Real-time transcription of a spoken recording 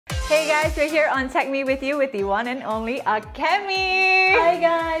Hey guys, we're here on Tech Me with you with the one and only Akemi. Hi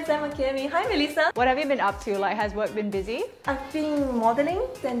guys, I'm Akemi. Hi Melissa. What have you been up to? Like, has work been busy? I've been modeling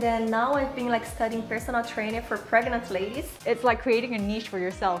and then now I've been like studying personal training for pregnant ladies. It's like creating a niche for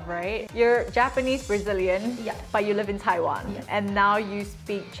yourself, right? You're Japanese Brazilian, Yeah. but you live in Taiwan, Yeah. and now you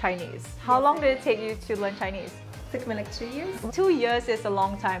speak Chinese. How Yes, long I did it take you to learn Chinese? Took me like 2 years. 2 years is a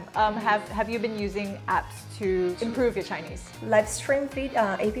long time. Have you been using apps to improve your Chinese? Live stream feed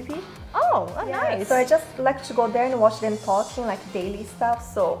app. Oh, Yeah. nice. So I just like to go there and watch them talking like daily stuff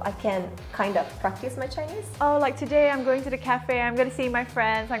so I can kind of practice my Chinese. Oh, like today I'm going to the cafe, I'm going to see my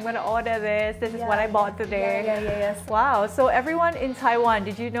friends, I'm going to order this is what I bought today. Yes. Wow, so everyone in Taiwan,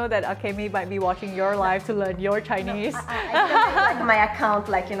 did you know that Akemi might be watching your live to learn your Chinese? I didn't make, like my account,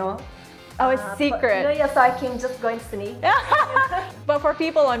 like, you know. Oh, it's secret. Yeah, so I can just go and sneak. But for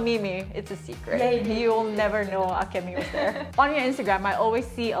people on Mimi, it's a secret. Yeah. You'll never know Akemi was there. On your Instagram, I always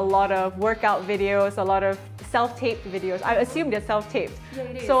see a lot of workout videos, a lot of self-taped videos. I assume they're self-taped. Yeah,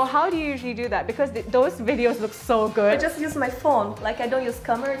 it is. So how do you usually do that? Because those videos look so good. I just use my phone. Like I don't use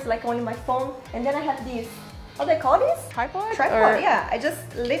camera, it's like only my phone. And then I have this, what do they call this? Tripod? Tripod, yeah. I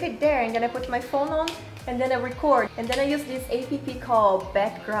just leave it there and then I put my phone on and then I record. And then I use this app called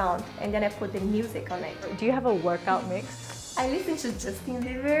Background and then I put the music on it. Do you have a workout mix? I listen to Justin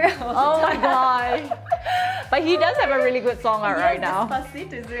Bieber all Oh the my time. god! But he does have a really good song out right now.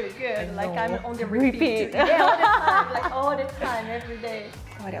 Despacito is really good. Like know. I'm on the Repeat. repeat. Yeah, all the time. Like all the time, every day.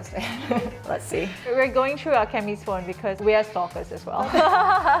 What else? Let's see. We're going through Akemi's phone because we are stalkers as well.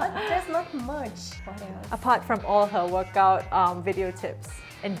 There's not much. What else? Apart from all her workout video tips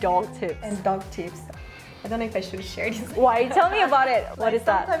and dog tips. And dog tips. I don't know if I should share this. Why? Tell me about it. What is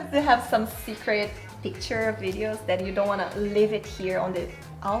that? Sometimes they have some secret picture videos that you don't want to leave it here on the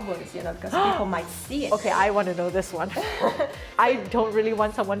albums, you know, because people might see it. Okay, I want to know this one. I don't really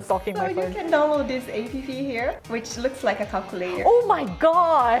want someone stalking So my you phone. can download this app here, which looks like a calculator. Oh my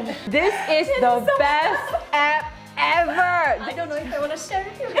god! This is the so best app ever! I don't know if I want to share it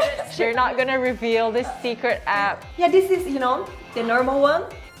with you. You're not gonna reveal this secret app. Yeah, this is, you know, the normal one,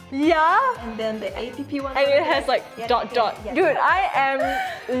 Yeah? and then the app one. And it has like Yeah, dot yeah, dot. yeah. Dude, I am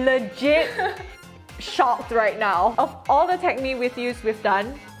legit shocked right now. Of all the Tech Me With Yous we've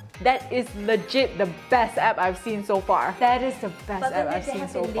done, that is legit the best app I've seen so far. That is the best But then app I've they seen have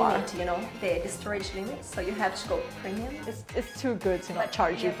so the far. limit, you know, the storage limit, so you have to go premium. It's too good to not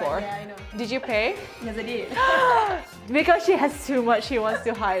charge you but for. yeah, I know. Did you pay? Yes, I did. Because she has too much she wants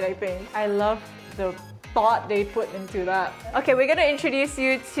to hide, I think. I love the thought they put into that. Okay, we're gonna introduce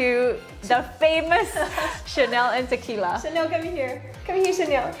you to the famous Chanel and Tequila. Chanel, come here. Come here,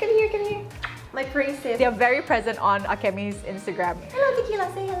 Chanel. Come here, come here. My princess. They're very present on Akemi's Instagram. Hello,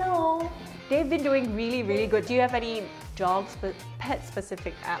 Tequila. Say hello. They've been doing really, really good. Do you have any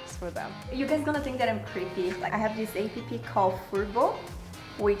pet-specific apps for them? You guys gonna think that I'm creepy. Like I have this app called Furbo,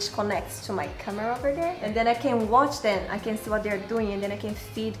 which connects to my camera over there, and then I can watch them. I can see what they're doing, and then I can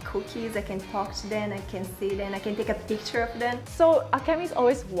feed cookies. I can talk to them. I can see them. I can take a picture of them. So Akemi's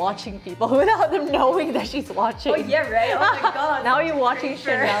always watching people without them knowing that she's watching. Oh yeah, right. Oh my god. Now you're watching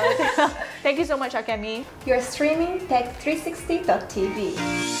Creeper. Chanel. Thank you so much, Akemi. You're streaming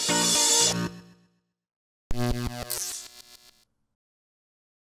tech360.tv.